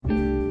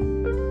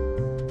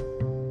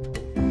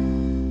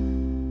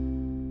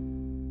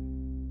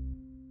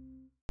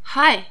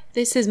Hi,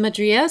 this is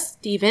Madria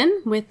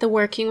Stephen with the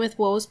Working with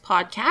Woes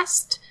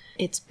podcast.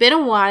 It's been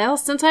a while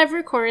since I've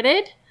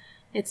recorded.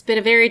 It's been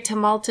a very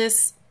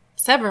tumultuous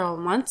several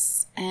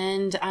months,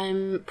 and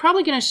I'm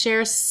probably going to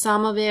share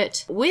some of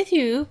it with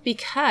you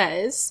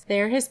because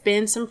there has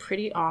been some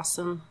pretty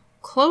awesome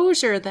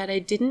closure that I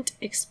didn't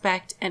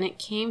expect, and it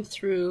came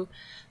through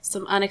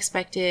some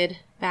unexpected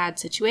bad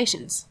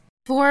situations.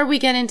 Before we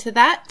get into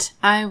that,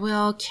 I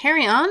will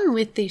carry on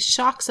with the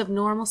Shocks of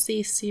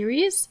Normalcy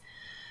series.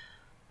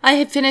 I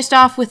had finished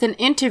off with an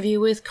interview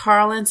with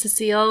Carl and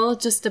Cecile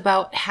just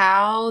about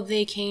how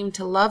they came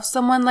to love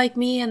someone like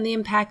me and the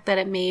impact that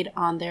it made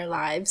on their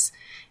lives.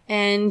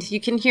 And you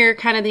can hear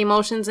kind of the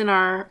emotions in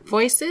our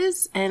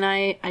voices, and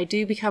I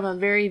do become a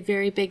very,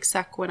 very big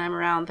suck when I'm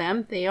around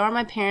them. They are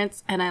my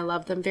parents, and I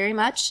love them very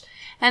much.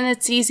 And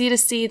it's easy to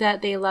see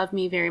that they love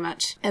me very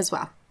much as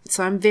well.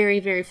 So I'm very,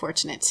 very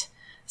fortunate.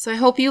 So I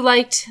hope you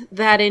liked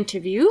that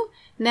interview.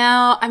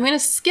 Now, I'm going to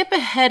skip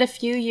ahead a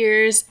few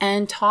years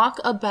and talk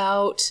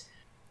about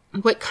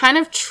what kind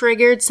of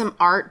triggered some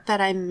art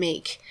that I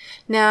make.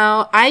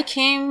 Now, I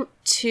came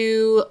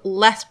to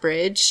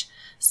Lethbridge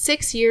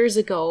 6 years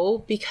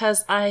ago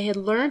because I had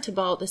learned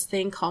about this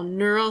thing called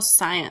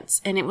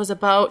neuroscience, and it was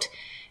about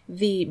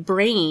the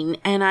brain,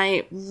 and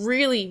I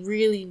really,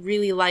 really,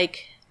 really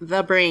like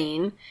the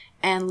brain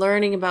and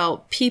learning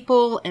about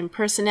people and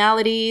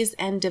personalities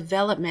and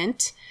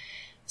development.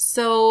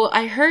 So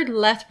I heard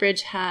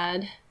Lethbridge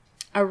had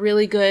a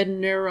really good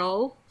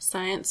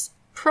neuroscience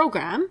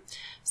program.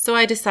 So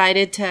I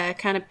decided to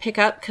kind of pick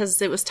up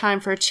because it was time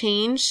for a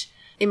change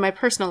in my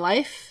personal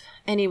life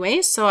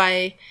anyway. So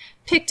I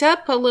picked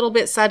up a little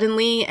bit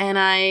suddenly and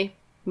I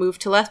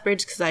moved to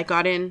Lethbridge because I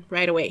got in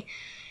right away.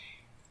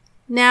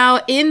 Now,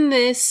 in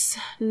this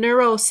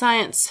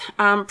neuroscience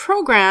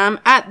program,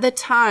 at the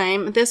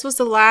time, this was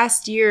the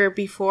last year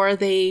before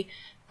they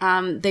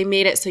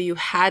made it so you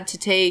had to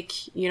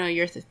take,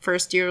 your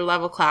first year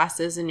level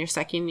classes and your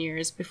second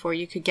years before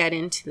you could get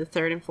into the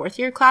third and fourth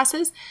year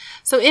classes.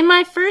 So in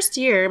my first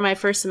year, my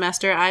first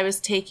semester, I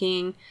was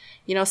taking,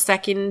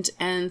 second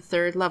and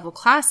third level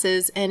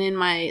classes. And in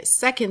my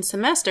second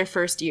semester,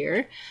 first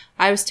year,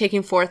 I was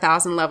taking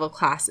 4,000 level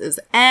classes,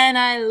 and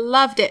I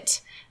loved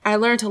it. I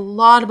learned a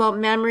lot about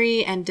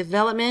memory and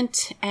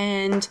development,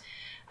 and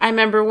I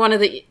remember one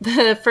of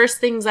the first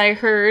things I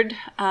heard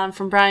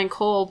from Brian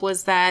Kolb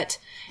was that,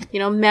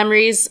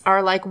 memories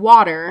are like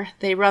water.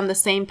 They run the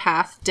same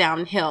path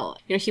downhill.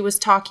 He was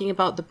talking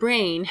about the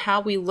brain,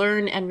 how we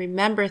learn and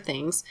remember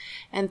things,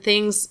 and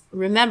things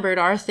remembered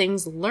are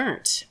things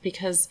learnt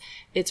because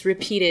it's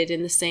repeated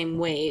in the same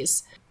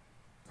ways.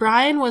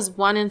 Brian was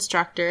one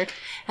instructor,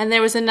 and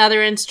there was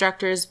another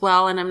instructor as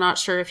well, and I'm not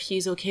sure if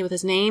he's okay with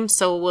his name,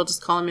 so we'll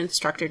just call him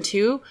Instructor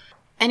 2.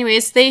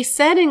 Anyways, they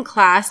said in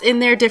class, in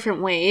their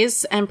different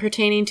ways and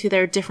pertaining to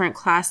their different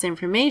class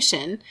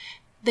information,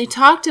 they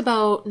talked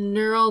about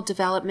neural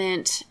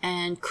development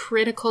and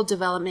critical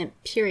development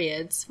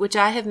periods, which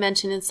I have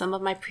mentioned in some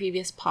of my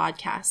previous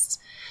podcasts.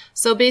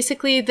 So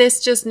basically,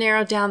 this just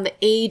narrowed down the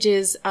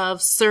ages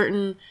of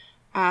certain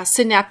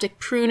synaptic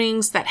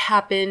prunings that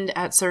happened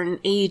at certain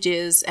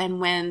ages,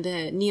 and when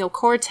the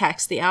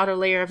neocortex, the outer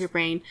layer of your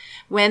brain,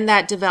 when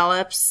that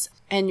develops,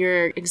 and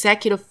your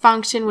executive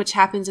function, which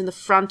happens in the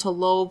frontal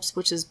lobes,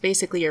 which is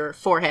basically your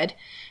forehead,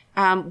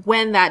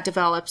 when that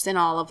develops and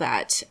all of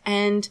that.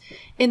 And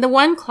in the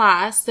one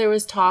class, there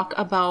was talk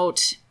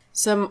about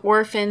some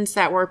orphans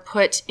that were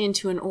put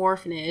into an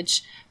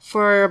orphanage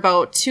for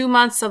about 2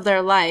 months of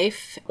their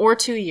life, or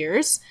 2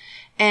 years,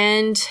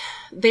 and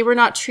they were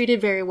not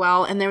treated very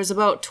well, and there was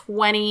about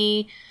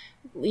 20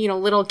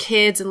 little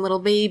kids and little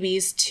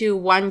babies to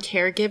one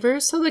caregiver,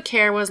 so the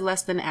care was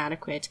less than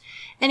adequate.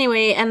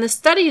 Anyway, and the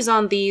studies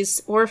on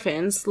these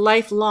orphans,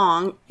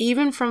 lifelong,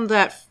 even from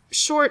that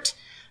short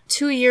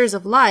 2 years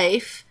of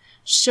life,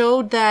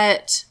 showed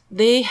that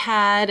they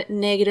had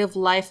negative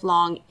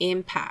lifelong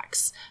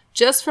impacts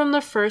just from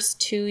the first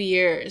 2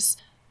 years.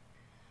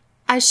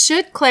 I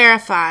should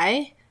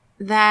clarify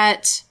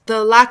that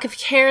the lack of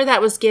care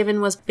that was given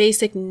was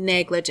basic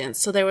negligence.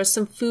 So there was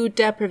some food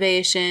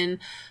deprivation.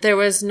 There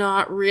was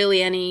not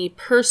really any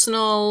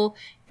personal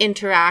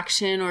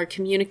interaction or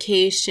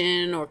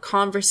communication or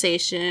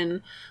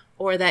conversation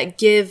or that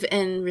give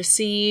and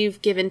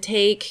receive, give and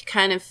take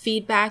kind of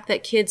feedback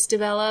that kids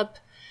develop.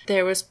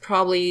 There was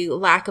probably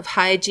lack of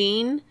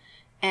hygiene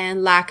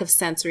and lack of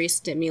sensory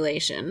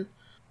stimulation.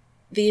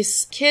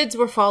 These kids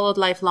were followed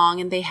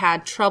lifelong, and they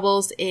had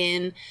troubles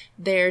in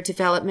their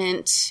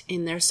development,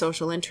 in their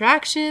social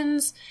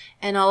interactions,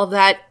 and all of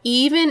that,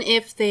 even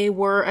if they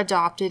were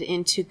adopted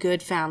into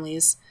good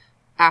families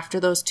after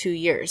those 2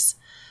 years.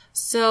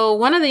 So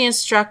one of the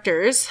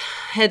instructors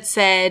had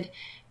said,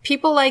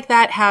 people like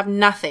that have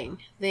nothing.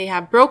 They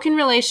have broken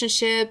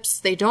relationships.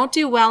 They don't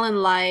do well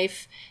in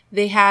life.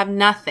 They have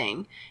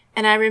nothing.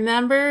 And I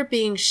remember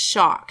being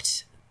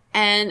shocked.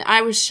 And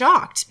I was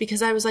shocked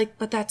because I was like,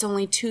 but that's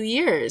only 2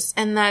 years.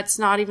 And that's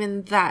not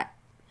even that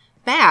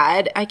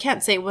bad. I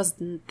can't say it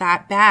wasn't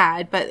that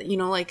bad, but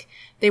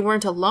they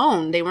weren't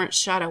alone. They weren't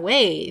shut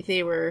away.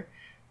 They were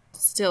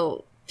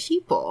still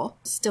people,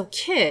 still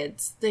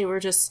kids. They were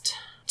just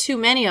too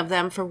many of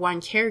them for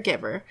one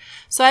caregiver.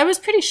 So I was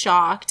pretty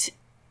shocked.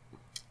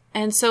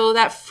 And so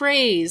that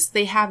phrase,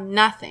 they have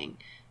nothing.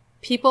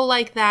 People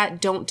like that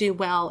don't do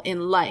well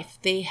in life.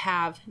 They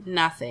have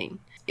nothing.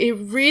 It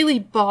really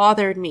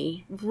bothered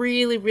me,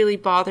 really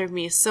bothered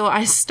me. So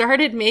I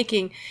started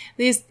making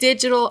these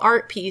digital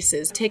art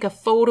pieces. Take a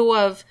photo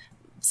of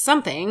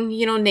something,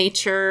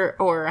 nature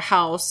or a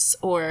house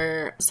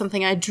or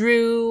something I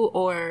drew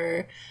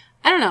or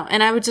I don't know.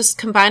 And I would just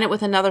combine it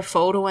with another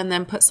photo and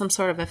then put some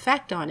sort of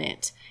effect on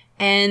it.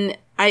 And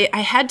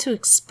I had to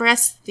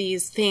express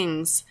these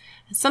things.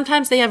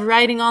 Sometimes they have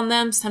writing on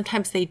them.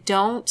 Sometimes they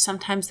don't.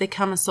 Sometimes they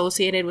come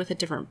associated with a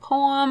different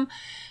poem.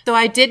 So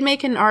I did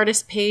make an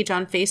artist page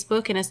on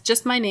Facebook, and it's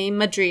just my name,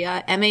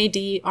 Madria,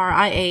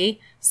 Madria,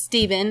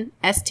 Steven,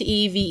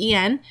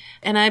 Steven.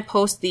 And I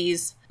post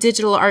these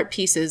digital art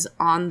pieces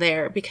on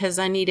there because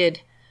I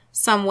needed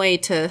some way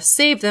to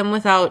save them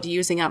without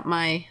using up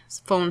my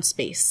phone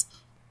space.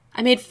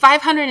 I made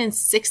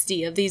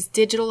 560 of these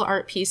digital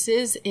art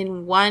pieces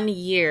in 1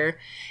 year,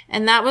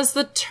 and that was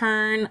the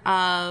turn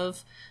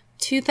of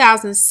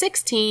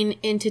 2016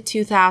 into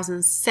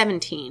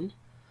 2017.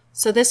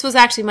 So this was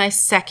actually my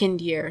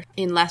second year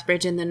in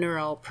Lethbridge in the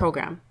Neuro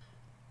program.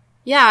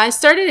 Yeah, I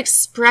started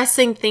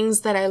expressing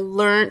things that I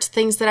learned,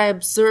 things that I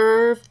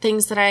observed,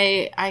 things that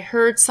I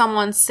heard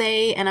someone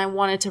say, and I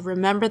wanted to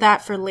remember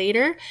that for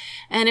later.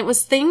 And it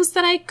was things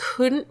that I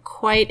couldn't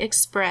quite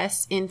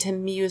express into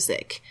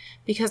music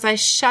because I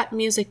shut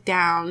music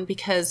down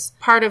because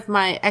part of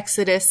my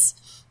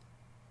exodus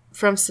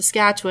from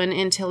Saskatchewan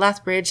into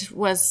Lethbridge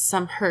was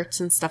some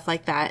hurts and stuff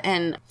like that.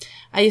 And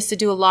I used to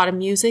do a lot of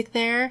music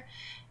there,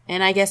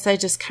 and I guess I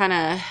just kind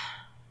of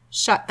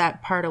shut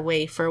that part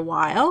away for a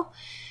while.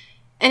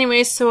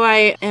 Anyway, so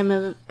I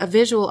am a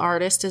visual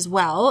artist as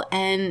well,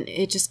 and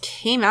it just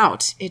came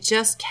out. It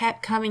just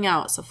kept coming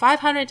out. So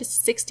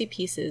 560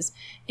 pieces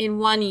in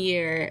 1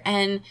 year,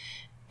 and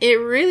it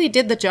really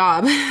did the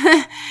job.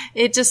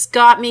 It just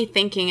got me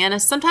thinking,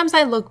 and sometimes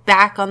I look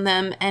back on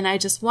them and I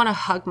just want to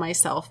hug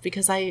myself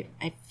because I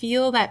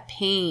feel that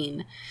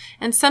pain.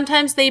 And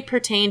sometimes they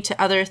pertain to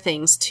other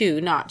things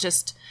too, not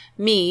just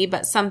me,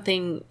 but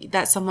something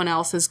that someone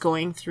else is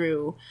going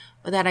through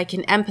that I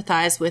can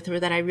empathize with or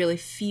that I really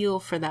feel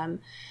for them.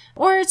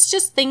 Or it's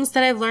just things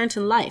that I've learned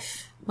in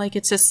life. Like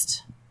it's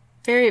just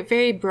very,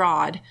 very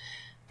broad.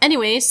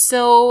 Anyway,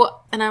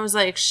 and I was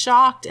like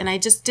shocked and I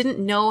just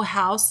didn't know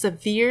how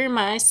severe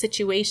my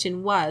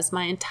situation was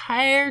my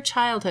entire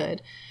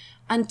childhood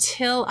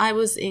until I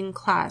was in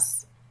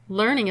class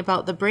learning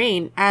about the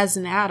brain as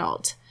an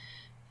adult.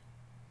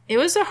 It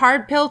was a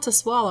hard pill to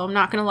swallow, I'm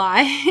not going to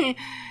lie.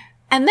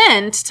 And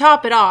then to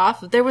top it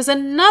off, there was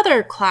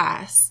another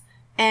class.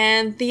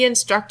 And the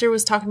instructor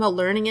was talking about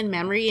learning and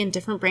memory and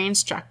different brain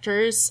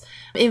structures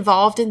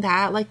involved in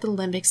that, like the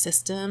limbic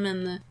system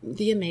and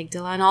the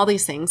amygdala and all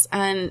these things.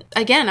 And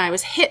again, I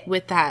was hit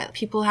with that.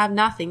 People have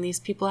nothing.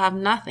 These people have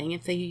nothing.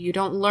 If you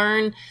don't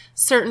learn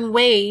certain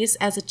ways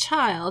as a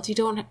child, you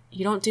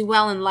don't do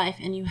well in life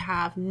and you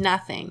have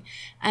nothing.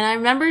 And I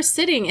remember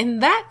sitting in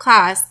that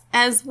class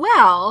as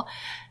well.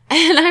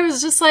 And I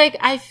was just like,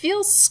 I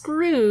feel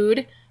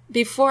screwed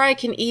before I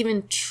can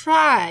even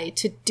try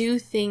to do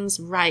things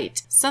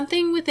right.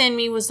 Something within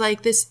me was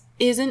like, this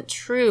isn't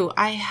true.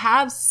 I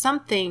have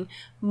something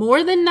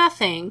more than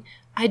nothing.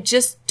 I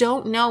just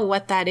don't know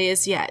what that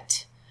is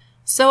yet.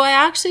 So I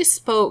actually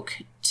spoke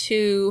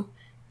to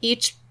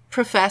each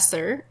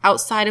professor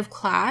outside of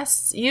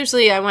class.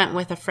 Usually I went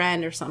with a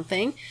friend or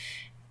something.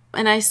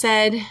 And I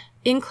said,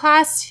 in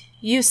class,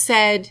 you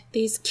said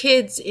these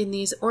kids in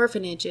these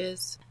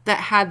orphanages that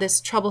had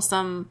this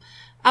troublesome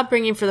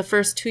upbringing for the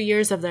first 2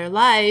 years of their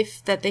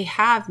life, that they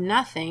have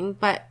nothing,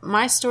 but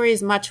my story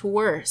is much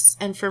worse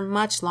and for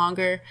much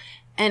longer,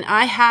 and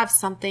I have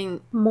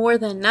something more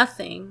than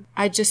nothing.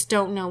 I just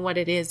don't know what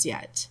it is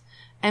yet.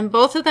 And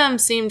both of them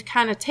seemed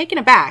kind of taken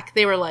aback.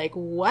 They were like,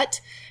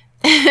 what?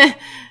 I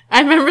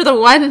remember the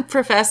one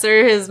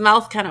professor, his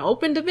mouth kind of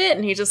opened a bit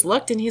and he just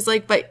looked and he's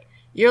like, but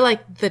you're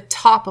like the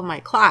top of my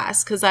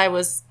class, because I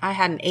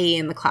had an A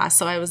in the class,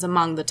 so I was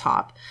among the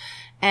top.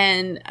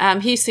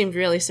 And he seemed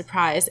really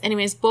surprised.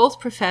 Anyways, both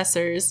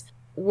professors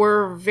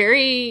were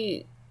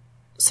very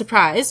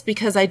surprised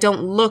because I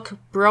don't look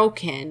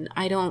broken.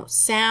 I don't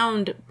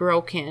sound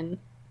broken.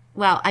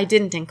 Well, I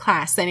didn't in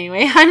class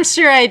anyway. I'm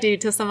sure I do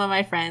to some of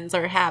my friends,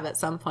 or have at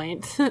some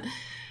point.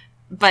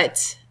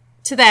 But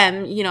to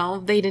them,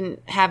 they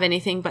didn't have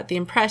anything but the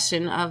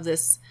impression of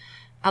this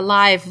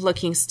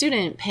alive-looking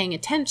student paying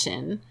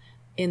attention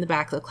in the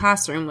back of the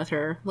classroom with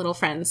her little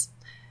friends.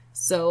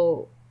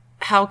 So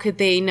how could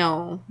they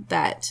know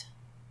that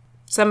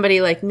somebody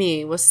like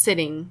me was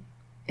sitting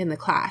in the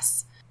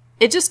class?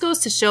 It just goes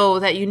to show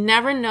that you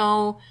never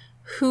know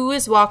who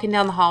is walking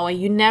down the hallway.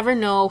 You never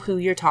know who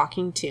you're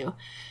talking to.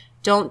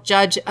 Don't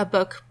judge a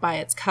book by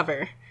its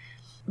cover.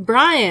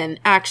 Brian,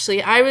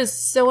 actually, I was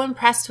so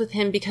impressed with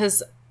him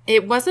because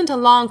it wasn't a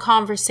long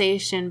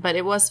conversation, but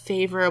it was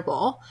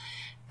favorable.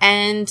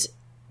 And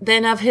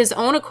then of his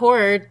own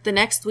accord, the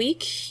next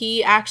week,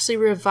 he actually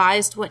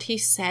revised what he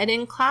said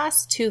in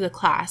class to the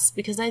class,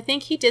 because I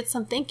think he did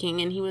some thinking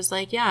and he was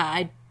like,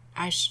 yeah,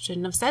 I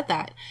shouldn't have said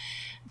that.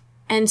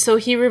 And so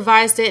he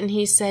revised it and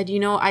he said,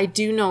 I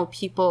do know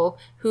people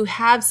who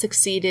have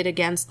succeeded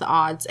against the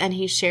odds. And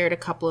he shared a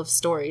couple of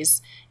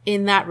stories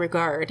in that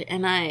regard.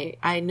 And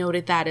I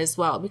noted that as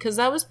well, because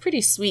that was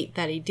pretty sweet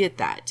that he did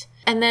that.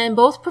 And then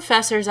both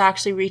professors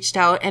actually reached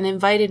out and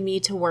invited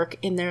me to work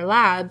in their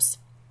labs.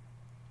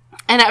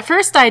 And at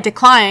first I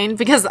declined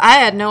because I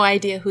had no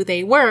idea who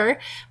they were,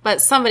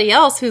 but somebody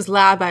else whose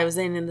lab I was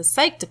in the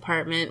psych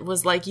department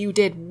was like, you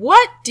did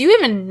what? Do you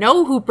even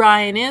know who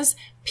Brian is?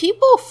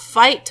 People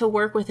fight to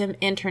work with him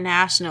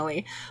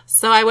internationally.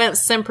 So I went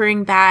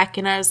simpering back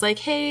and I was like,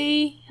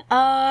 hey,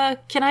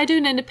 can I do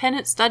an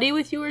independent study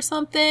with you or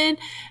something?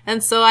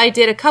 And so I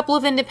did a couple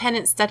of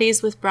independent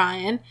studies with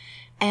Brian.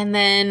 And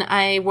then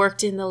I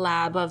worked in the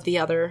lab of the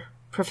other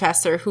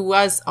professor, who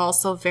was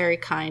also very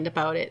kind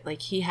about it.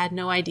 Like, he had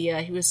no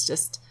idea. He was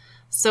just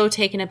so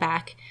taken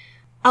aback.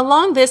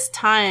 Along this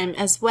time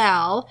as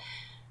well,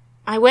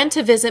 I went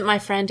to visit my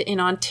friend in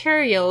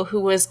Ontario who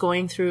was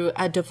going through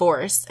a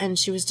divorce, and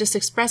she was just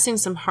expressing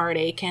some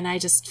heartache, and I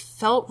just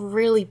felt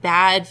really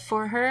bad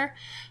for her.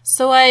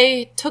 So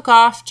I took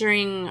off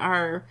during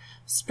our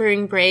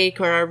spring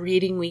break or our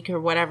reading week or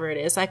whatever it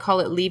is. I call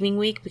it leaving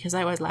week because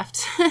I was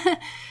left.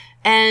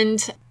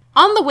 And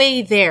on the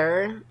way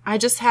there, I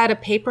just had a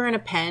paper and a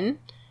pen,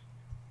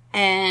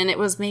 and it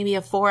was maybe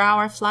a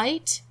 4-hour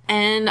flight,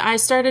 and I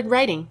started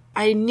writing.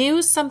 I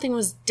knew something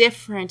was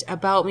different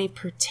about me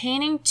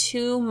pertaining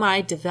to my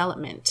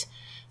development.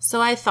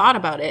 So I thought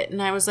about it, and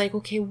I was like,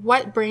 okay,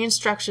 what brain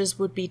structures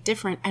would be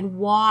different and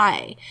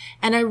why?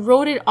 And I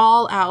wrote it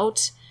all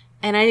out,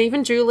 and I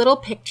even drew little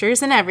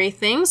pictures and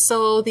everything.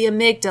 So the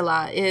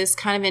amygdala is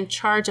kind of in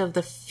charge of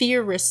the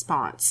fear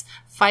response,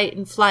 fight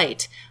and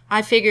flight.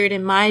 I figured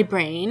in my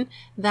brain,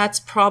 that's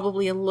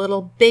probably a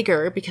little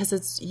bigger because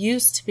it's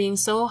used to being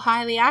so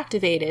highly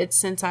activated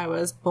since I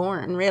was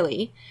born,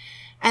 really.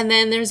 And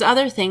then there's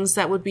other things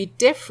that would be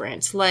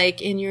different,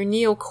 like in your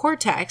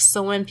neocortex.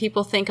 So when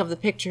people think of the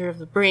picture of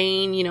the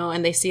brain,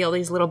 and they see all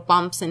these little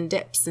bumps and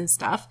dips and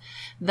stuff,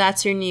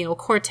 that's your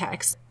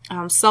neocortex,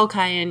 sulci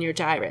and your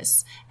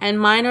gyrus. And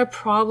mine are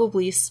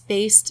probably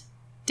spaced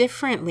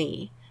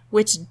differently,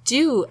 which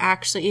do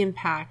actually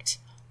impact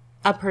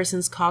a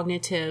person's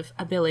cognitive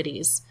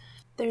abilities.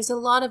 There's a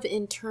lot of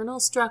internal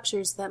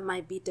structures that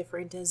might be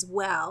different as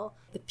well.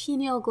 The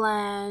pineal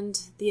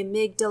gland, the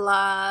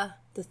amygdala,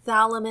 the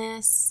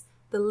thalamus,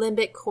 the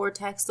limbic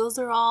cortex, those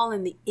are all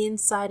in the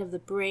inside of the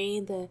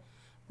brain. The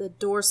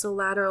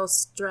dorsolateral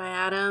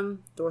striatum,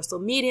 dorsal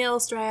medial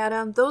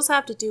striatum, those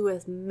have to do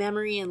with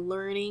memory and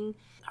learning,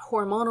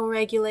 hormonal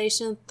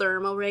regulation,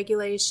 thermal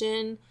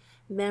regulation,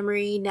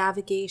 memory,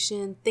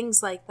 navigation,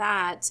 things like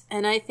that.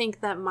 And I think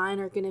that mine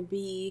are going to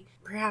be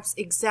perhaps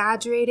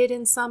exaggerated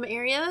in some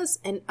areas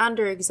and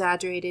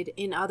under-exaggerated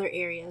in other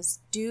areas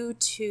due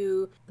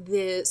to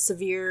the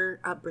severe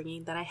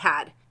upbringing that I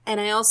had. And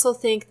I also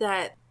think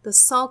that the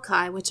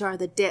sulci, which are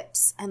the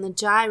dips, and the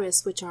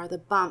gyrus, which are the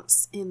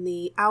bumps in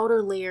the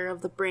outer layer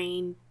of the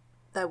brain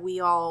that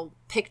we all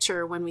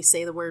picture when we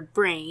say the word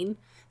brain,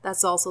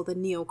 that's also the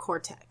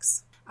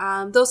neocortex.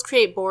 Those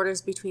create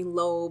borders between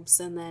lobes,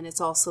 and then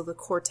it's also the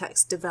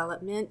cortex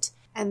development,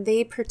 and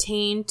they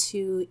pertain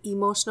to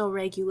emotional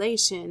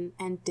regulation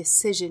and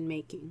decision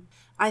making.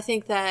 I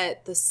think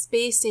that the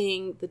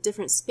spacing, the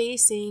different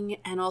spacing,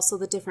 and also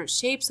the different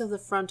shapes of the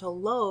frontal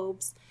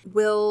lobes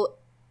will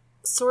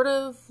sort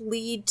of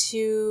lead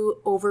to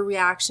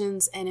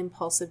overreactions and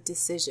impulsive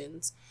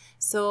decisions.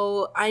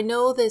 So I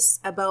know this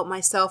about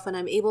myself, and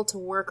I'm able to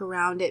work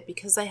around it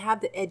because I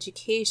have the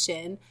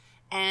education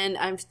and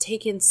I've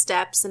taken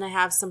steps and I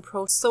have some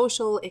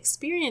pro-social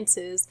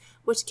experiences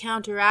which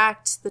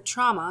counteract the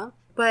trauma,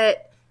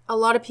 but a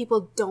lot of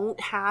people don't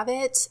have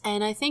it.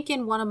 And I think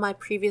in one of my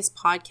previous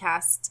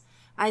podcasts,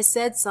 I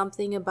said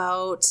something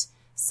about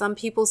some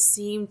people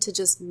seem to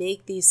just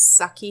make these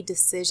sucky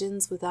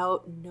decisions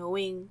without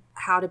knowing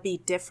how to be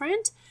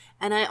different.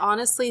 And I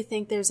honestly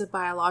think there's a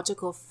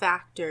biological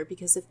factor,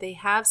 because if they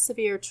have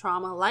severe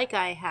trauma like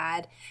I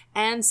had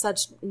and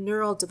such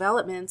neural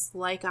developments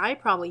like I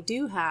probably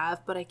do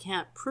have, but I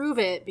can't prove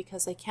it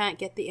because I can't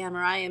get the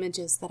MRI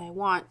images that I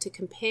want to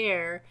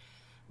compare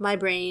my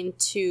brain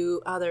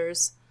to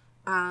others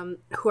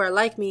who are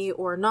like me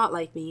or not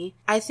like me.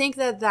 I think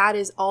that that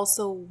is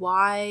also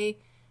why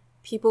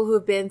people who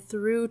have been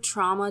through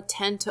trauma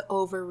tend to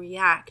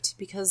overreact,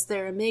 because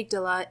their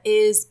amygdala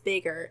is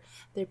bigger,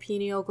 their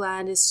pineal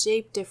gland is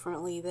shaped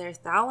differently, their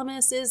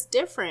thalamus is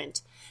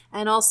different,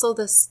 and also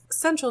the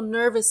central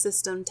nervous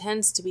system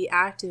tends to be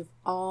active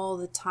all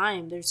the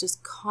time. There's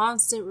just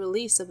constant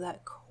release of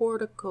that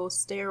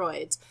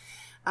corticosteroids,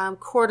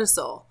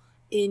 cortisol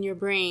in your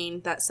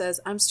brain that says,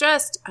 I'm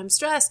stressed, I'm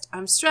stressed,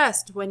 I'm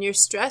stressed. When you're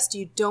stressed,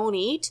 you don't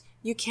eat,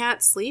 you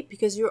can't sleep,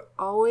 because you're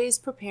always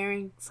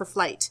preparing for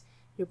flight.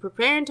 You're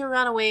preparing to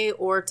run away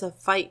or to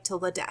fight till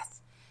the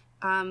death.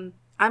 I'm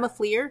a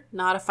fleer,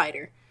 not a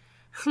fighter.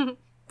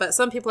 but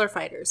some people are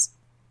fighters.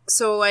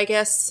 So I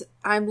guess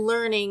I'm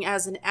learning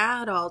as an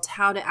adult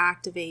how to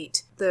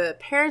activate the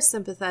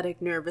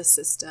parasympathetic nervous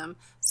system.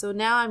 So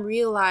now I'm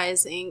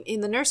realizing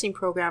in the nursing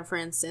program, for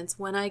instance,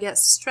 when I get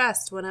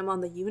stressed when I'm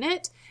on the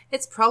unit,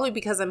 it's probably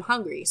because I'm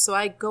hungry. So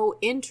I go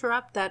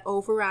interrupt that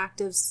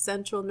overactive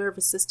central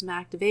nervous system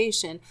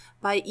activation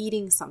by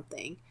eating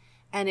something.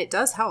 And it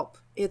does help.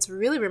 It's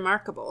really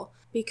remarkable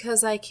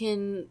because I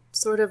can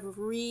sort of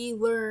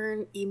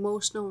relearn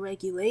emotional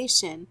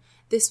regulation.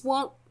 This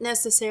won't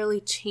necessarily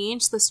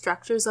change the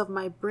structures of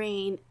my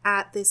brain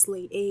at this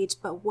late age,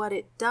 but what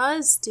it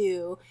does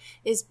do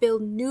is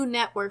build new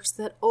networks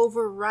that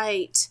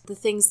overwrite the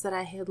things that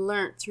I had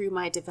learned through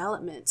my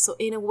development. So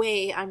in a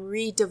way, I'm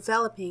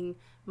redeveloping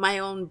my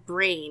own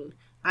brain.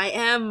 I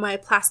am my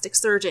plastic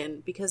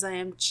surgeon because I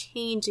am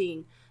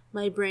changing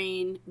my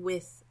brain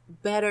with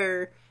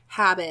better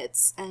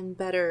habits and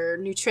better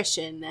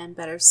nutrition and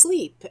better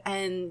sleep.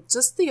 And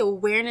just the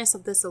awareness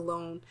of this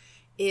alone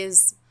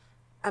is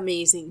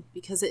amazing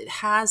because it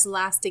has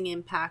lasting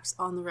impacts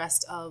on the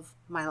rest of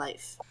my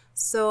life.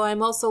 So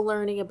I'm also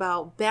learning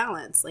about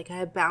balance. Like I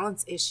have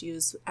balance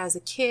issues. As a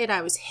kid,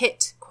 I was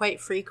hit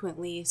quite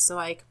frequently, so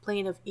I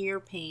complain of ear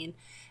pain.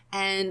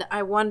 And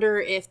I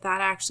wonder if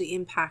that actually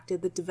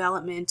impacted the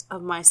development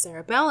of my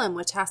cerebellum,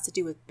 which has to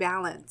do with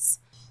balance.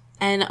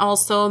 And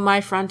also my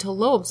frontal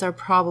lobes are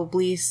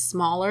probably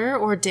smaller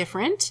or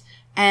different,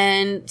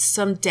 and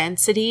some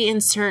density in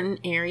certain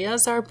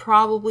areas are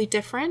probably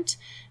different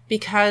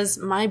because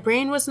my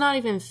brain was not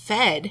even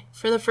fed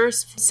for the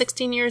first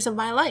 16 years of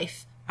my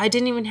life. I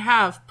didn't even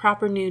have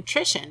proper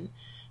nutrition.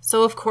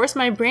 So of course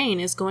my brain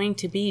is going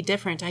to be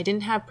different. I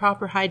didn't have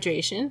proper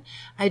hydration.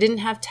 I didn't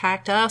have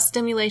tactile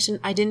stimulation.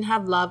 I didn't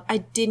have love. I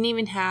didn't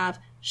even have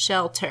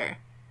shelter.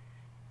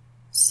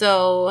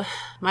 So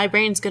my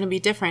brain's going to be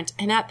different.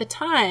 And at the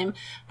time,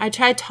 I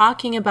tried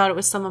talking about it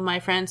with some of my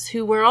friends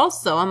who were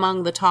also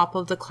among the top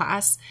of the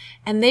class,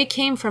 and they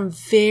came from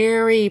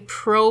very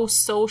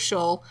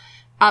pro-social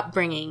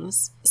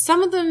upbringings.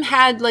 Some of them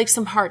had like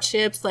some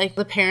hardships, like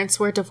the parents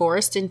were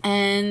divorced,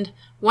 and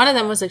one of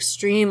them was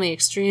extremely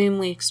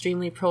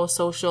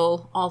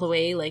pro-social all the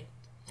way, like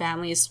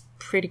family's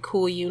pretty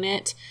cool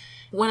unit.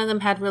 One of them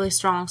had really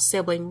strong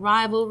sibling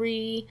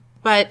rivalry.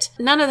 But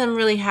none of them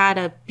really had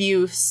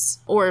abuse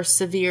or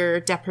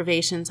severe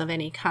deprivations of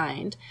any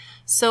kind.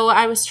 So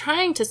I was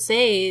trying to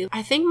say,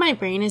 I think my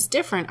brain is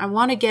different. I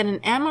want to get an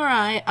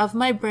MRI of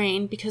my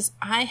brain because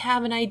I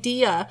have an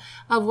idea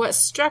of what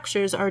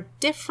structures are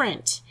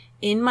different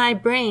in my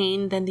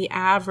brain than the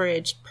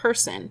average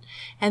person.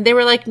 And they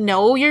were like,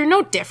 no, you're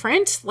no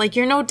different. Like,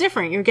 you're no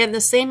different. You're getting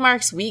the same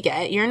marks we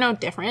get. You're no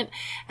different.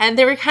 And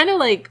they were kind of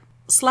like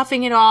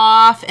sloughing it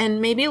off and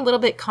maybe a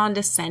little bit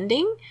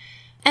condescending.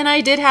 And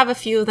I did have a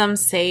few of them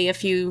say a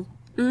few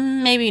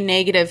maybe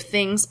negative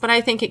things, but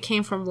I think it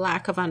came from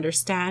lack of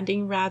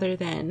understanding rather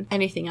than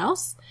anything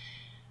else.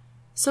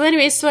 So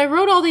anyways, so I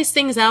wrote all these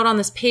things out on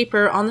this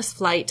paper on this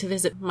flight to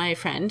visit my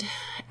friend.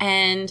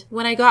 And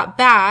when I got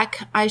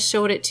back, I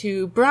showed it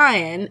to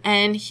Brian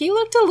and he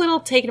looked a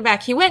little taken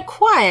aback. He went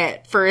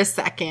quiet for a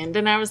second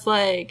and I was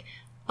like,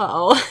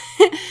 oh.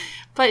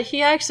 But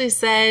he actually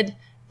said,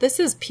 this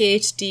is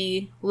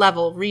PhD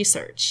level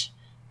research.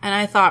 And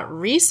I thought,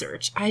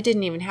 research? I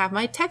didn't even have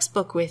my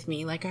textbook with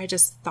me. Like, I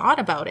just thought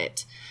about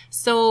it.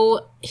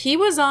 So he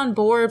was on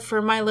board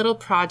for my little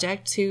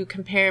project to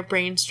compare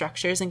brain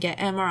structures and get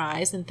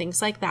MRIs and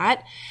things like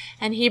that.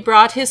 And he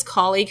brought his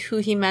colleague, who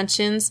he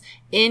mentions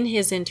in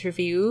his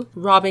interview,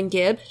 Robin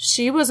Gibb.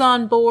 She was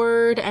on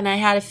board, and I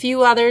had a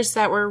few others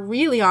that were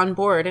really on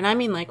board. And I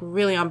mean, like,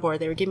 really on board.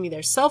 They were giving me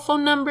their cell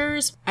phone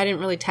numbers. I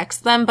didn't really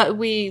text them, but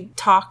we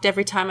talked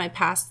every time I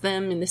passed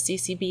them in the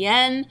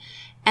CCBN.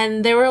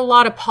 And there were a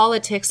lot of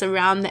politics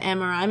around the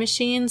MRI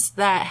machines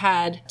that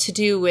had to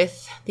do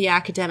with the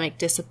academic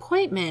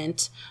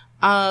disappointment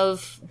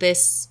of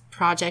this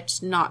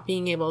project not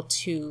being able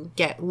to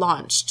get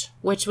launched,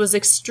 which was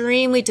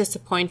extremely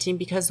disappointing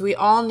because we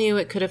all knew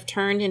it could have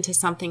turned into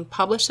something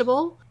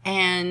publishable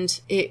and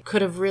it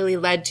could have really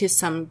led to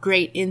some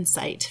great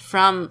insight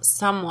from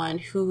someone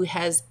who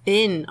has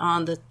been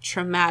on the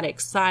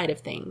traumatic side of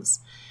things.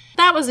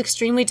 That was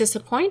extremely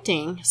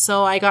disappointing.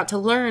 So I got to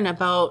learn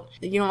about,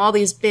 all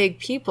these big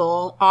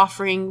people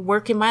offering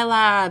work in my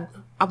lab.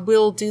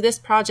 We'll do this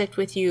project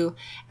with you.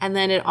 And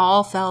then it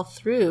all fell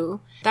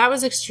through. That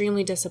was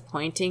extremely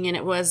disappointing and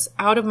it was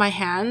out of my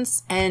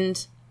hands.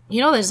 And,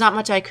 there's not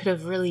much I could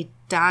have really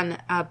done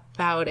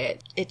about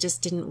it. It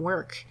just didn't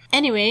work.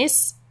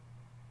 Anyways,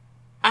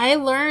 I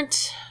learned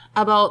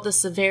about the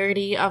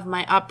severity of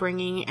my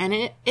upbringing and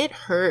it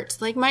hurt.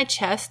 Like my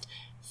chest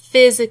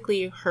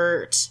physically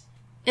hurt.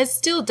 It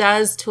still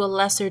does to a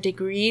lesser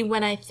degree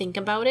when I think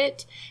about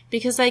it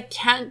because I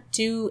can't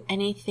do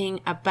anything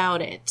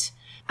about it.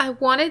 I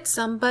wanted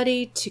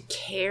somebody to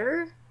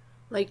care,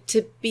 like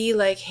to be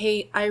like,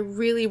 hey, I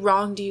really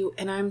wronged you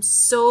and I'm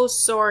so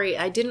sorry.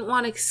 I didn't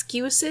want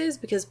excuses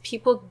because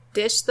people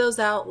dish those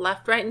out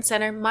left, right, and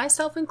center,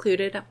 myself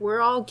included.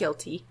 We're all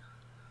guilty.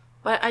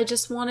 But I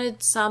just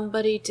wanted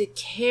somebody to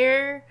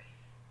care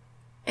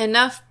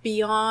enough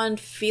beyond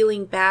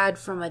feeling bad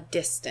from a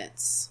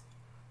distance.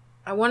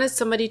 I wanted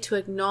somebody to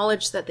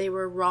acknowledge that they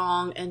were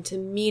wrong and to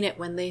mean it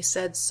when they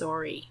said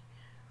sorry.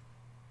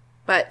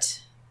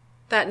 But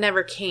that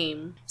never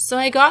came. So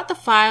I got the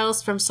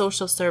files from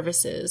social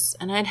services,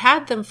 and I'd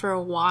had them for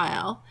a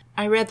while.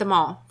 I read them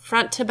all,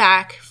 front to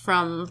back,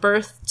 from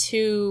birth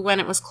to when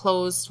it was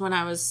closed when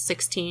I was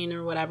 16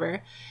 or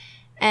whatever.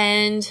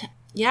 And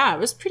yeah, it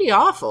was pretty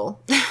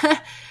awful.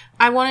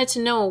 I wanted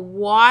to know,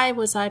 why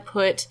was I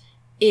put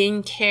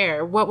in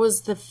care? What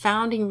was the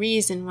founding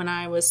reason when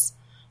I was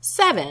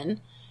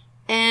 7?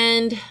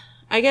 And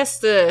I guess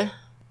the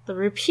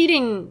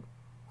repeating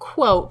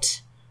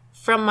quote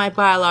from my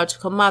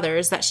biological mother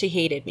is that she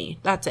hated me.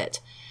 That's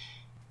it.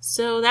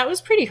 So that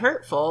was pretty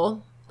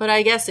hurtful, but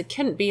I guess it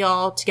couldn't be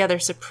altogether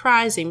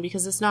surprising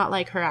because it's not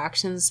like her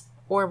actions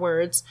or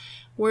words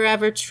were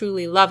ever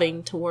truly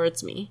loving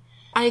towards me.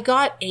 I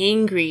got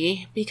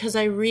angry because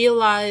I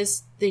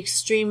realized the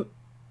extreme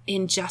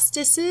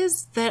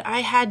injustices that I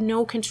had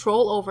no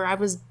control over. I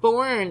was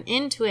born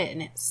into it,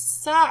 and it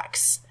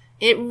sucks.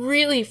 It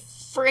really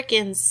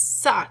freaking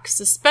sucks,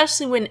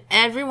 especially when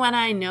everyone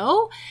I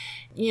know,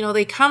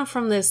 they come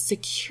from this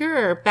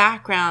secure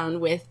background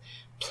with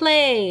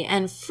play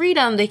and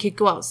freedom. They could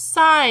go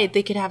outside.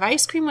 They could have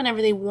ice cream whenever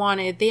they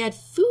wanted. They had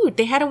food.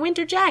 They had a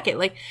winter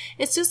jacket.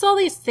 It's just all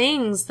these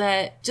things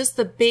that, just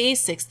the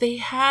basics. They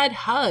had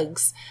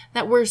hugs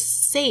that were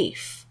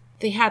safe.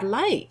 They had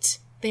light.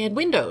 They had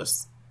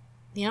windows.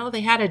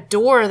 They had a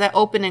door that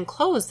opened and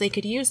closed. They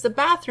could use the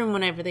bathroom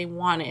whenever they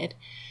wanted.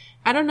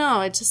 I don't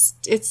know. It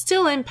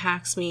still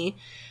impacts me.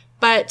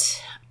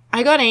 But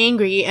I got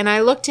angry and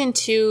I looked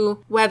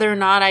into whether or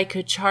not I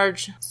could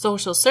charge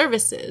social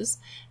services.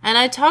 And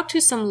I talked to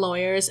some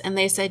lawyers and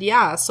they said,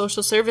 yeah,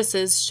 social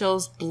services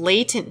shows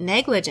blatant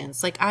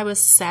negligence. I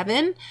was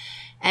 7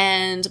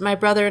 and my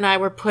brother and I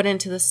were put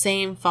into the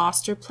same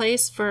foster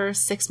place for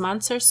 6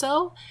 months or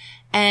so.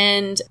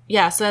 And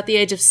yeah, so at the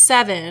age of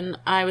 7,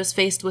 I was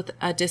faced with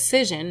a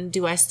decision.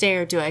 Do I stay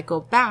or do I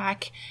go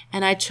back?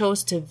 And I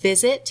chose to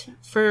visit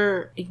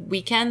for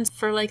weekends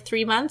for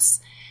 3 months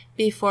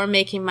before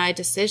making my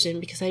decision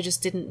because I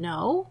just didn't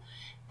know.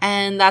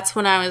 And that's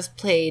when I was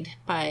played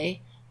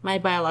by my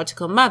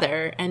biological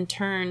mother and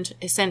turned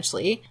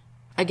essentially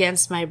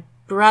against my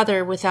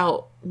brother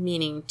without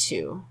meaning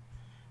to.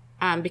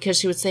 Because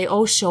she would say,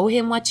 oh, show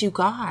him what you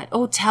got.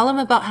 Oh, tell him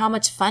about how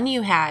much fun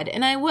you had.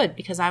 And I would,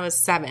 because I was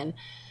 7.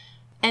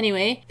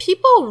 Anyway,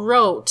 people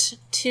wrote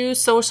to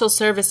social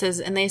services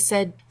and they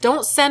said,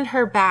 don't send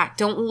her back.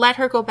 Don't let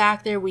her go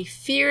back there. We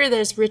fear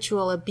there's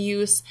ritual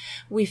abuse.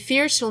 We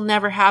fear she'll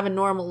never have a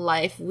normal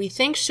life. We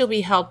think she'll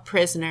be held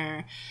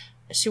prisoner.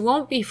 She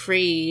won't be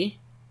free.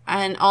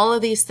 And all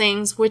of these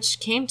things,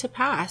 which came to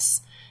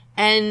pass.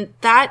 And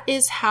that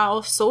is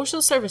how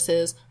social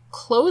services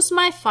closed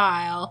my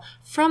file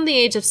from the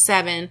age of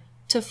 7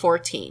 to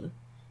 14.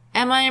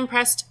 Am I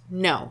impressed?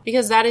 No,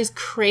 because that is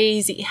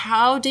crazy.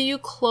 How do you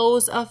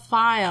close a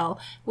file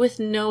with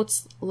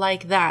notes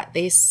like that?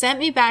 They sent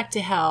me back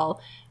to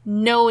hell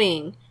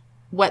knowing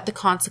what the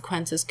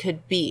consequences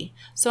could be.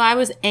 So I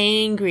was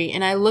angry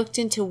and I looked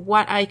into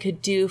what I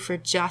could do for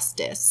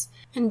justice.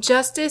 And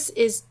justice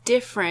is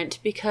different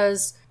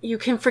because you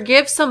can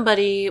forgive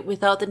somebody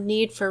without the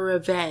need for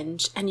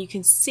revenge, and you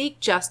can seek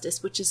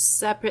justice, which is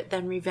separate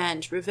than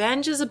revenge.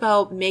 Revenge is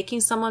about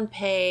making someone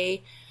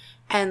pay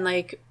and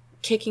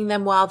kicking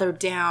them while they're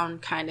down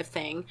kind of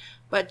thing.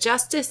 But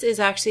justice is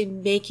actually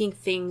making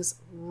things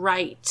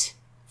right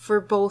for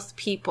both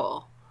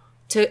people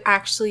to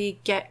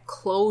actually get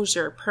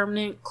closure,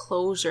 permanent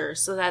closure,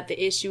 so that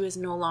the issue is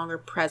no longer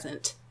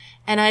present.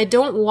 And I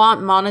don't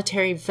want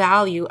monetary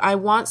value. I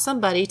want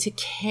somebody to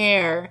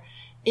care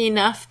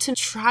enough to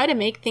try to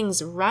make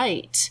things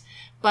right.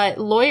 But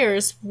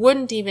lawyers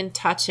wouldn't even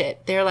touch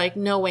it. They're like,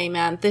 no way,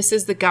 man. This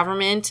is the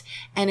government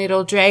and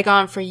it'll drag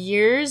on for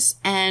years.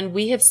 And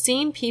we have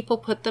seen people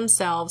put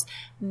themselves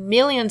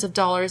millions of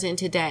dollars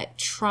into debt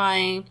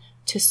trying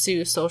to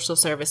sue social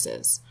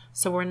services.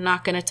 So we're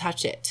not going to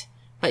touch it.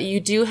 But you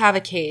do have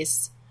a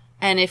case.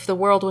 And if the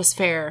world was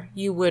fair,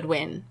 you would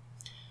win.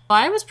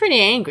 I was pretty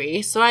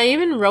angry, so I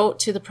even wrote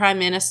to the Prime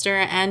Minister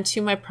and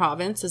to my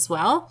province as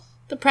well.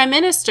 The Prime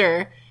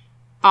Minister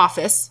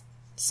office,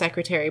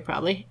 secretary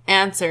probably,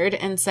 answered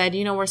and said,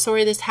 we're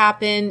sorry this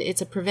happened.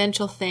 It's a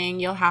provincial thing.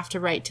 You'll have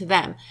to write to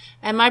them.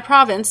 And my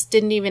province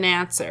didn't even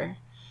answer.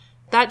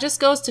 That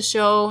just goes to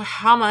show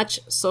how much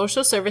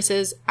social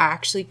services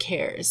actually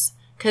cares.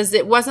 Because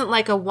it wasn't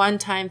like a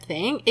one-time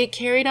thing. It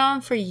carried on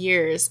for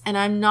years, and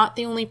I'm not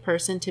the only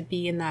person to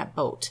be in that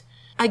boat.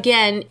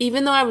 Again,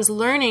 even though I was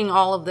learning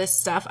all of this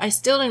stuff, I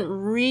still didn't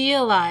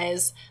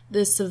realize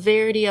the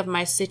severity of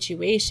my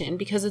situation,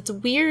 because it's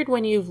weird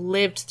when you've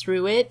lived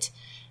through it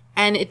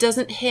and it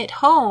doesn't hit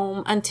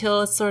home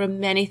until it's sort of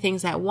many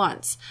things at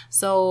once.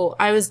 So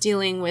I was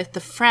dealing with the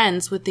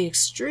friends with the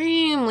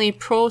extremely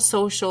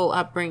pro-social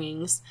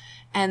upbringings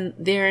and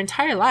their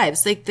entire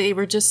lives. They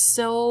were just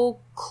so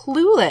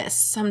clueless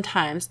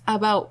sometimes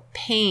about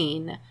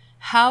pain,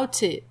 how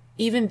to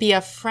even be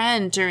a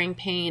friend during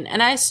pain.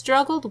 And I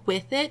struggled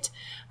with it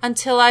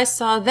until I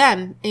saw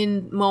them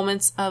in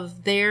moments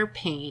of their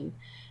pain.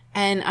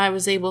 And I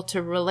was able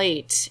to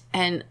relate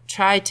and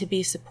try to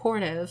be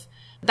supportive.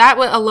 That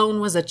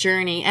alone was a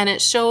journey, and it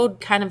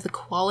showed kind of the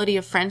quality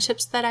of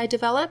friendships that I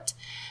developed.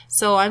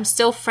 So I'm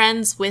still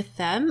friends with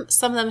them.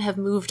 Some of them have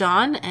moved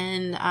on,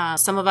 and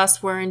some of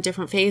us were in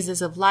different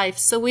phases of life.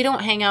 So we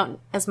don't hang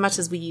out as much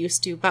as we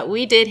used to, but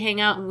we did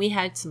hang out and we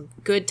had some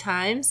good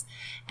times.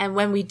 And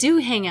when we do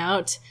hang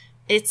out,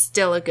 it's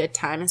still a good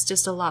time. It's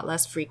just a lot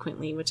less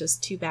frequently, which is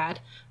too bad.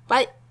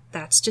 But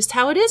that's just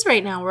how it is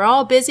right now. We're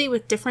all busy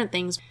with different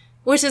things,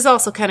 which is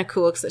also kind of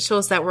cool because it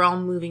shows that we're all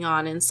moving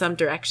on in some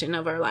direction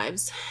of our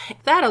lives.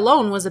 That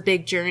alone was a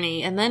big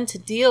journey. And then to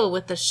deal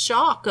with the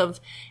shock of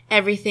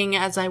everything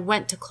as I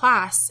went to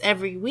class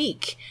every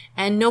week,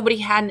 and nobody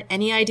had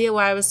any idea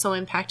why I was so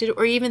impacted,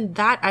 or even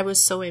that I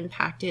was so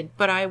impacted,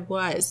 but I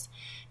was.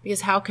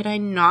 Because how could I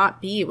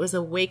not be? It was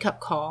a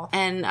wake-up call,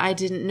 and I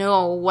didn't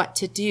know what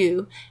to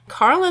do.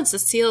 Carl and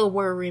Cecile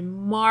were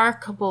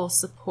remarkable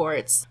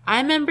supports.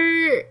 I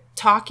remember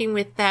talking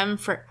with them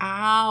for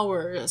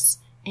hours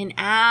and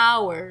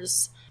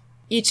hours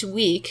each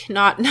week,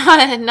 not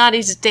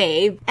each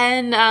day.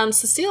 And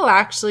Cecile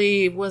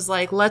actually was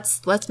like,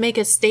 let's make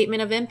a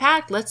statement of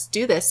impact. Let's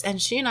do this. And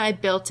she and I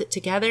built it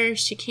together.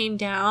 She came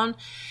down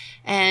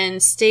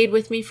and stayed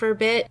with me for a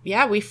bit.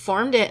 Yeah, we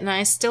formed it, and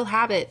I still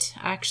have it,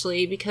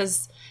 actually,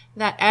 because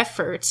that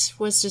effort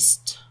was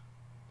just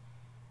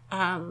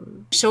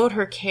showed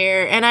her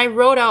care. And I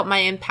wrote out my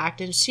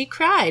impact, and she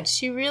cried.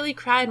 She really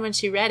cried when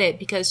she read it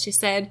because she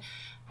said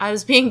I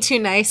was being too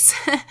nice.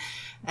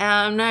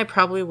 And I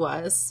probably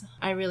was.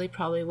 I really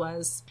probably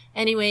was.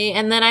 Anyway,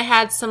 and then I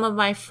had some of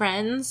my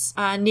friends,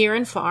 near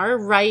and far,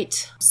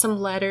 write some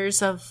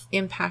letters of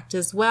impact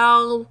as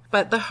well.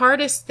 But the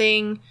hardest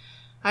thing,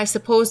 I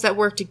suppose, that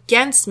worked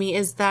against me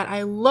is that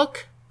I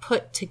look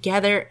put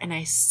together and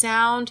I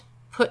sound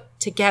put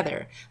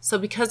together. So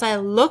because I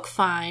look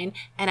fine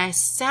and I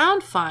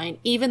sound fine,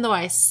 even though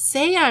I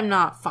say I'm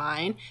not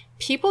fine,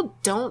 people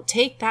don't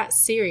take that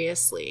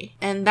seriously.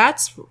 And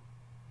that's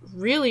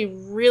really,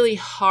 really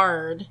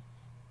hard,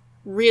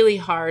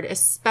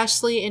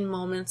 especially in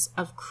moments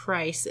of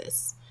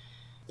crisis.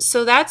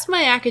 So that's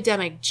my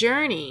academic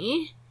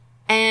journey.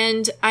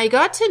 And I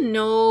got to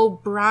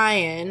know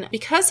Brian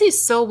because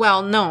he's so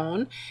well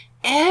known.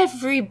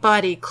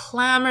 Everybody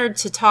clamored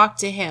to talk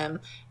to him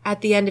at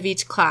the end of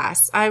each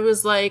class. I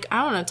was like,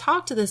 I want to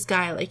talk to this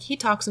guy. Like, he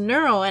talks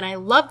neuro and I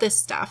love this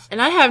stuff.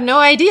 And I have no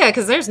idea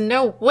because there's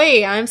no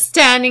way I'm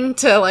standing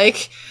to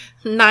like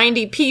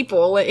 90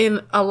 people in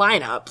a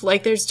lineup.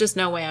 Like, there's just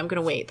no way I'm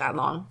going to wait that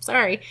long.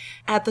 Sorry.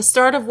 At the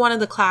start of one of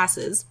the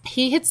classes,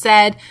 he had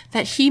said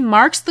that he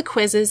marks the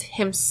quizzes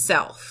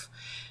himself.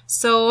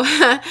 So,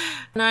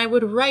 and I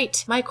would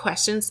write my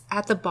questions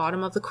at the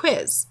bottom of the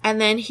quiz, and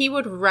then he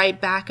would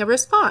write back a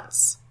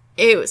response.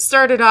 It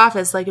started off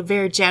as like a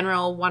very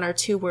general 1 or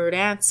 2 word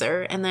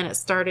answer, and then it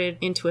started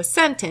into a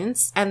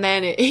sentence, and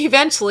then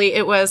eventually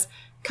it was,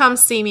 come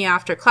see me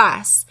after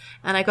class.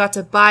 And I got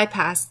to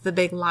bypass the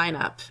big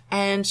lineup.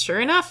 And sure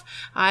enough,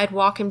 I'd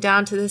walk him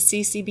down to the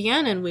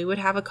CCBN and we would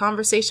have a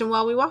conversation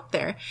while we walked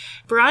there.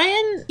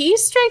 Brian, he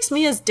strikes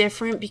me as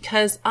different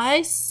because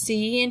I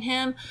see in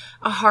him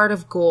a heart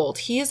of gold.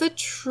 He is a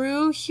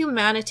true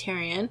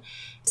humanitarian.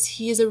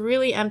 He is a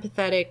really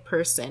empathetic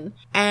person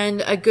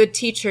and a good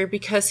teacher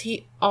because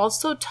he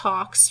also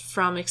talks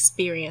from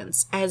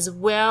experience as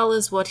well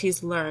as what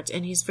he's learned,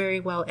 and he's very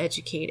well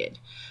educated.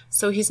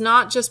 So he's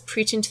not just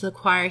preaching to the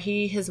choir,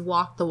 he has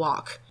walked the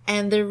walk.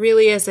 And there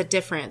really is a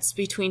difference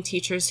between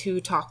teachers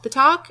who talk the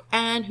talk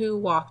and who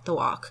walk the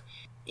walk.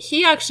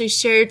 He actually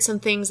shared some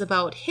things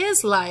about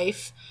his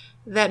life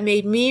that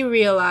made me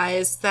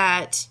realize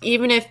that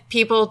even if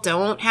people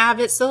don't have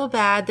it so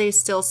bad, they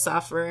still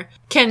suffer,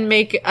 can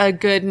make a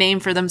good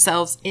name for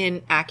themselves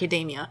in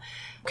academia.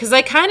 Because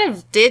I kind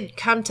of did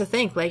come to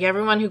think, like,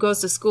 everyone who goes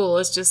to school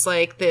is just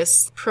like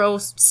this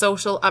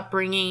pro-social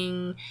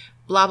upbringing,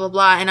 blah, blah,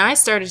 blah. And I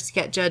started to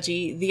get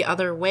judgy the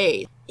other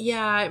way.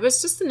 Yeah, it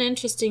was just an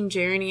interesting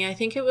journey. I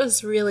think it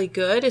was really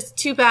good. It's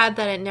too bad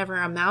that it never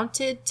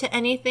amounted to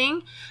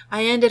anything.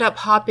 I ended up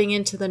hopping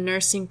into the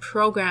nursing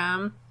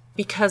program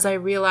because I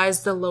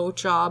realized the low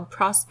job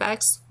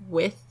prospects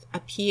with a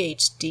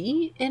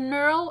PhD in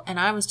neuro, and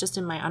I was just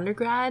in my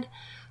undergrad.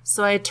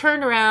 So I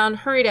turned around,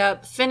 hurried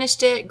up,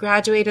 finished it,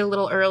 graduated a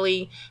little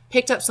early,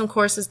 picked up some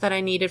courses that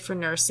I needed for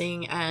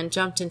nursing, and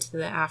jumped into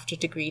the after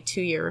degree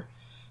 2-year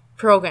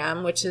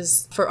program, which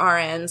is for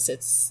RNs.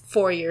 It's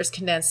 4 years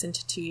condensed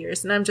into 2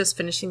 years, and I'm just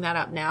finishing that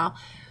up now.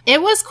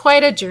 It was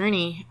quite a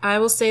journey. I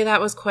will say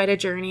that was quite a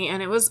journey,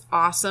 and it was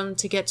awesome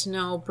to get to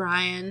know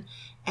Brian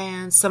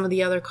and some of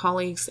the other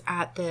colleagues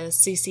at the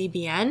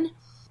CCBN.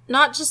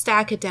 Not just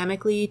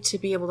academically to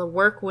be able to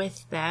work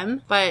with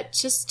them, but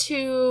just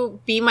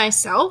to be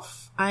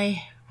myself.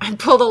 I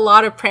pulled a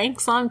lot of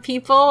pranks on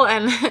people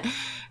and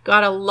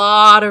got a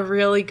lot of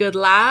really good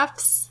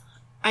laughs.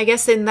 I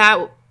guess in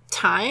that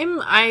time,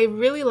 I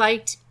really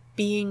liked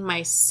being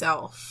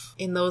myself.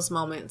 in those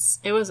moments.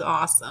 It was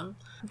awesome.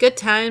 Good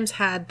times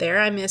had there.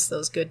 I miss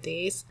those good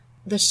days.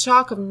 The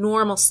shock of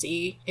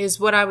normalcy is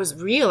what I was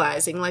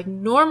realizing. Like,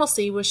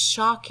 normalcy was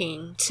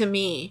shocking to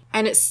me.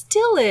 And it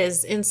still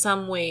is in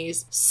some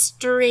ways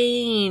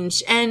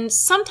strange. And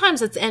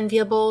sometimes it's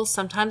enviable.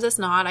 Sometimes it's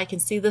not. I can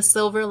see the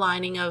silver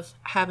lining of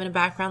having a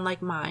background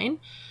like mine.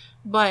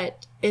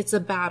 But it's a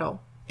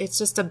battle. It's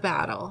just a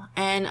battle.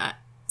 And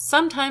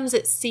sometimes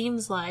it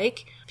seems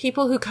like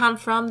people who come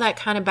from that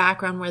kind of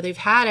background where they've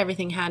had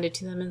everything handed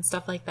to them and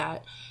stuff like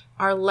that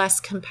are less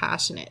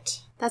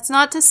compassionate. That's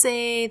not to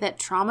say that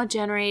trauma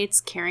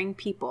generates caring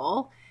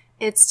people.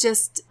 It's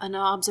just an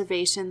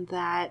observation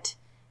that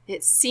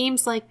it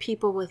seems like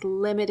people with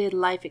limited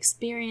life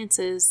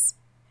experiences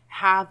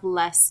have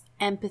less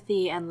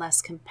empathy and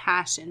less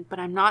compassion. But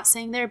I'm not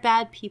saying they're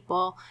bad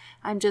people.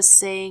 I'm just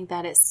saying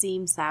that it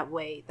seems that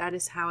way. That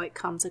is how it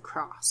comes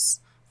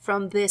across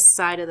from this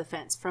side of the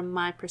fence, from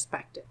my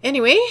perspective.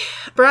 Anyway,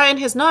 Brian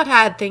has not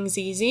had things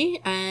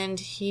easy, and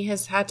he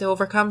has had to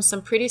overcome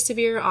some pretty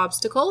severe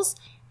obstacles.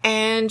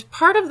 And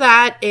part of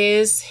that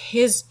is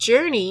his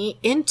journey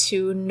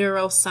into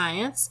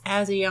neuroscience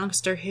as a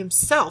youngster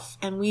himself.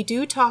 And we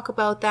do talk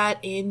about that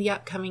in the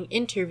upcoming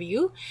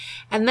interview.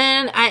 And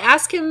then I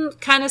ask him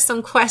kind of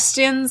some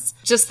questions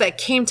just that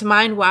came to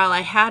mind while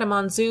I had him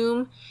on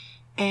Zoom.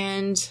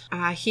 And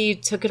he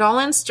took it all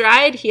in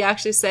stride. He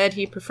actually said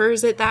he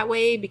prefers it that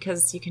way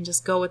because you can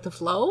just go with the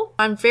flow.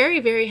 I'm very,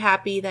 very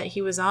happy that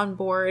he was on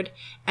board.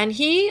 And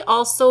he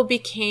also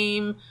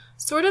became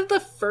sort of the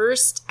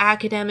first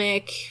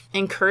academic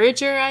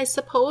encourager, I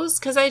suppose,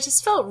 because I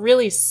just felt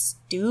really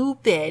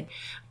stupid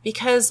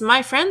because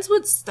my friends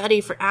would study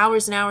for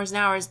hours and hours and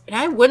hours, and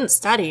I wouldn't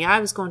study. I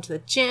was going to the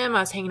gym, I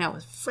was hanging out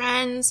with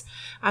friends,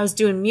 I was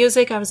doing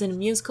music, I was in a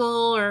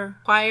musical or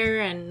choir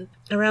and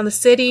around the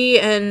city,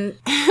 and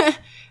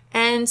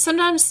and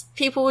sometimes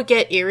people would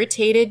get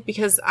irritated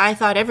because I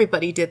thought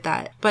everybody did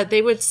that. But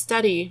they would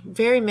study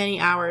very many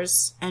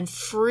hours and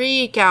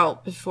freak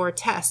out before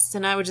tests.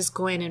 And I would just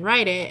go in and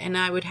write it. And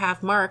I would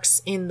have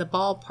marks in the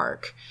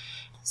ballpark.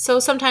 So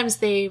sometimes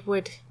they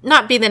would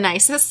not be the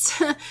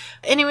nicest.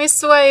 Anyway,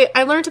 so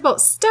I learned about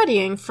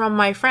studying from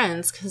my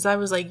friends because I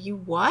was like, you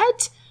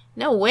what?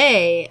 No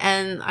way.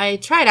 And I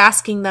tried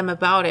asking them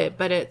about it,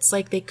 but it's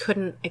like they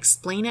couldn't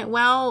explain it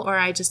well, or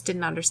I just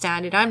didn't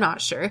understand it. I'm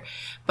not sure.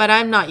 But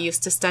I'm not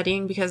used to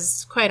studying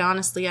because, quite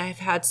honestly, I've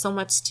had so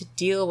much to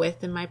deal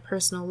with in my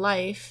personal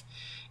life.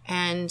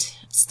 And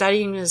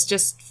studying has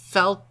just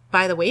fell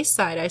by the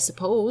wayside, I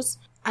suppose.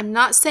 I'm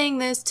not saying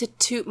this to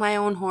toot my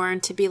own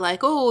horn to be like,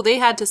 oh, they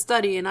had to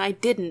study and I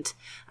didn't.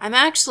 I'm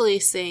actually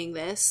saying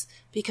this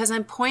because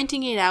I'm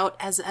pointing it out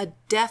as a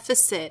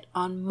deficit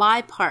on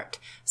my part.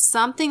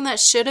 Something that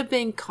should have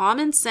been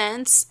common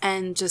sense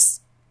and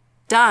just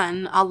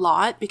done a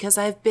lot because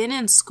I've been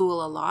in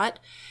school a lot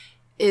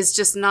is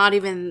just not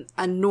even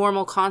a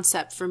normal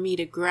concept for me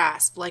to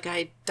grasp. Like,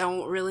 I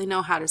don't really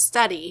know how to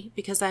study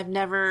because I've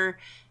never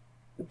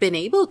been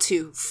able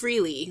to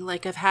freely.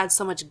 Like, I've had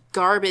so much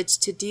garbage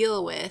to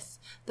deal with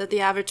that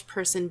the average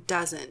person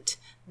doesn't.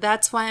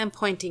 That's why I'm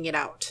pointing it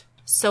out.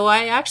 So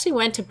I actually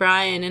went to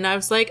Brian and I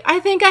was like, I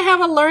think I have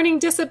a learning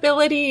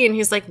disability. And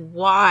he's like,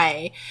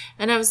 why?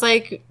 And I was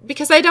like,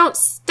 because I don't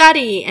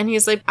study. And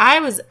he's like, I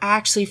was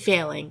actually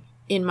failing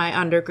in my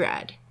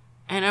undergrad.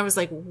 And I was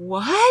like,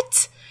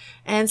 what?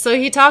 And so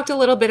he talked a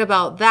little bit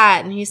about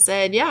that. And he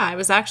said, yeah, I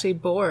was actually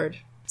bored.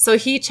 So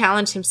he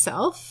challenged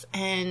himself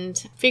and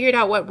figured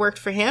out what worked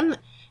for him.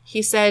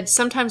 He said,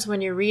 sometimes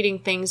when you're reading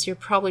things, you're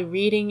probably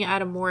reading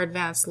at a more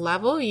advanced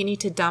level. You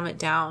need to dumb it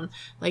down.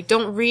 Like,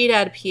 don't read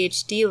at a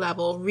PhD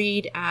level.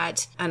 Read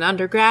at an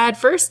undergrad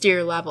first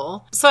year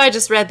level. So I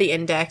just read the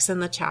index and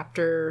the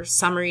chapter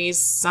summaries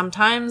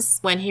sometimes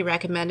when he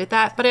recommended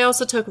that. But I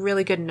also took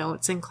really good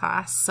notes in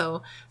class.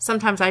 So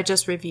sometimes I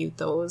just reviewed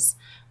those.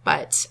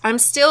 But I'm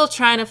still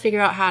trying to figure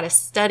out how to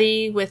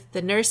study with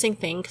the nursing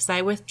thing because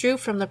I withdrew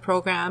from the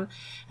program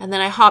and then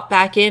I hopped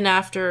back in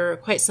after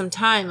quite some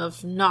time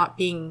of not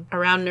being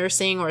around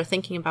nursing or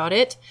thinking about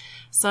it.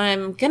 So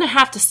I'm going to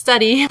have to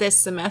study this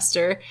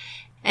semester.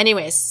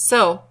 Anyways,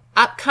 so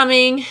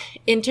upcoming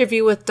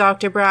interview with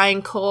Dr.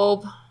 Brian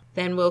Kolb.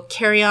 Then we'll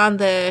carry on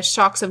the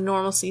Shocks of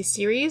Normalcy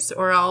series,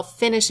 or I'll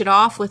finish it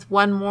off with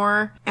one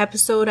more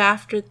episode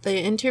after the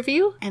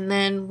interview and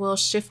then we'll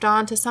shift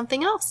on to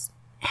something else.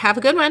 Have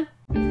a good one.